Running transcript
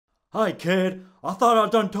Hey kid, I thought I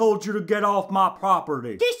done told you to get off my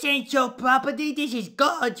property. This ain't your property, this is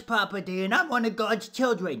God's property, and I'm one of God's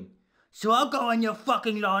children. So I'll go on your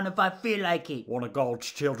fucking lawn if I feel like it. One of God's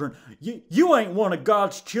children? You ain't one of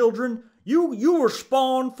God's children. You were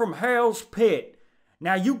spawned from hell's pit.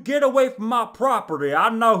 Now you get away from my property. I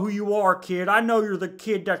know who you are, kid. I know you're the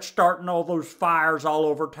kid that's starting all those fires all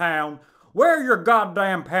over town. Where are your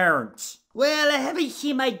goddamn parents? Well, I haven't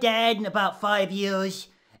seen my dad in about 5 years.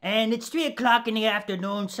 And it's 3 o'clock in the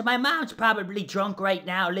afternoon, so my mom's probably drunk right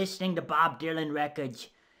now listening to Bob Dylan records.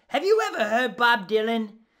 Have you ever heard Bob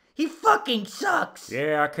Dylan? He fucking sucks.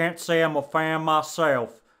 Yeah, I can't say I'm a fan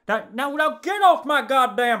myself. Now get off my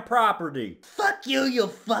goddamn property. Fuck you, you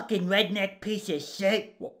fucking redneck piece of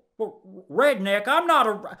shit. Redneck?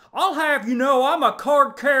 I'll have you know I'm a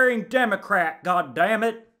card-carrying Democrat,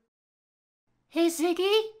 goddammit. Hey,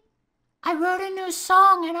 Ziggy? I wrote a new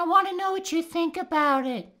song and I want to know what you think about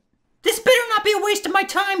it. This better not be a waste of my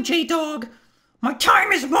time, J-Dog. My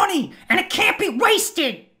time is money and it can't be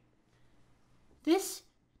wasted. This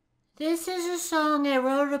is a song I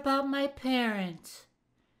wrote about my parents.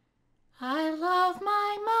 I love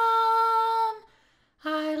my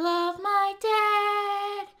mom. I love my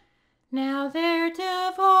dad. Now they're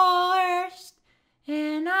divorced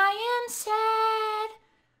and I am sad.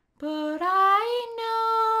 But I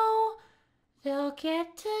know they'll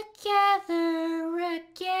get together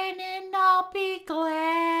again and I'll be glad.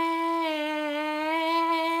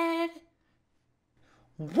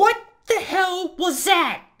 What the hell was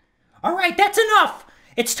that? Alright, that's enough.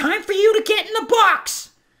 It's time for you to get in the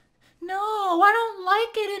box. No, I don't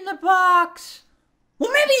like it in the box.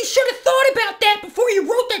 Well, maybe you should have thought about that before you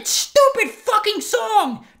wrote that stupid fucking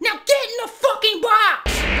song. Now get in the fucking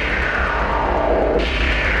box.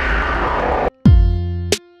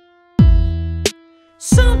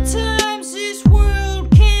 Sometimes this world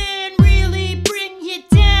can really bring you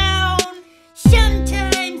down.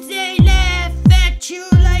 Sometimes they laugh at you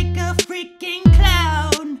like a freaking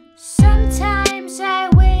clown. Sometimes I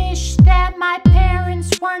wish that my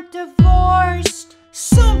parents weren't divorced.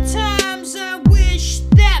 Sometimes I wish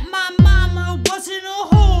that my mama wasn't a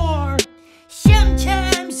whore.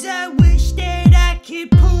 Sometimes I wish that I could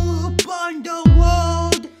poop on the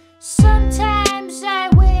road. Sometimes I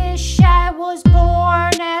wish I was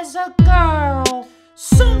born as a girl.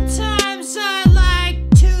 Sometimes I like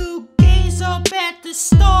to gaze up at the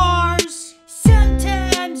stars.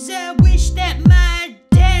 Sometimes I wish that my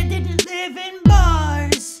dad didn't live in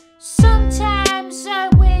bars. Sometimes I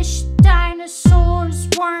wish dinosaurs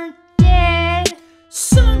weren't dead.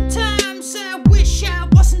 Sometimes I wish I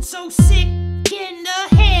wasn't so sick in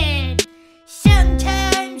the head.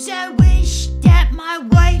 Sometimes I wish that my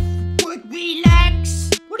wife would relax.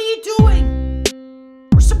 What are you doing?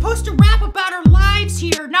 We're supposed to rap about our lives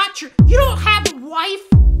here, not your... You don't have a wife.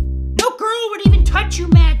 No girl would even touch you,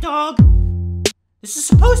 Mad Dog. This is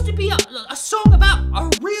supposed to be a song about our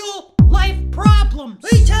real life problems.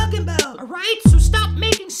 What are you talking about? Alright, so stop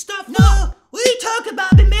making stuff up. No, what are you talking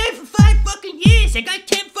about? I've been married for 5 fucking years. I got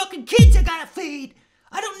 10 fucking kids I gotta feed.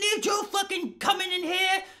 I don't need you fucking coming in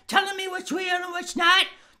here telling me what's real and what's not.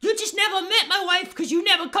 You just never met my wife because you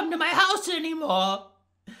never come to my house anymore.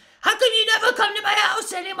 How come you never come to my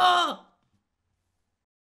house anymore?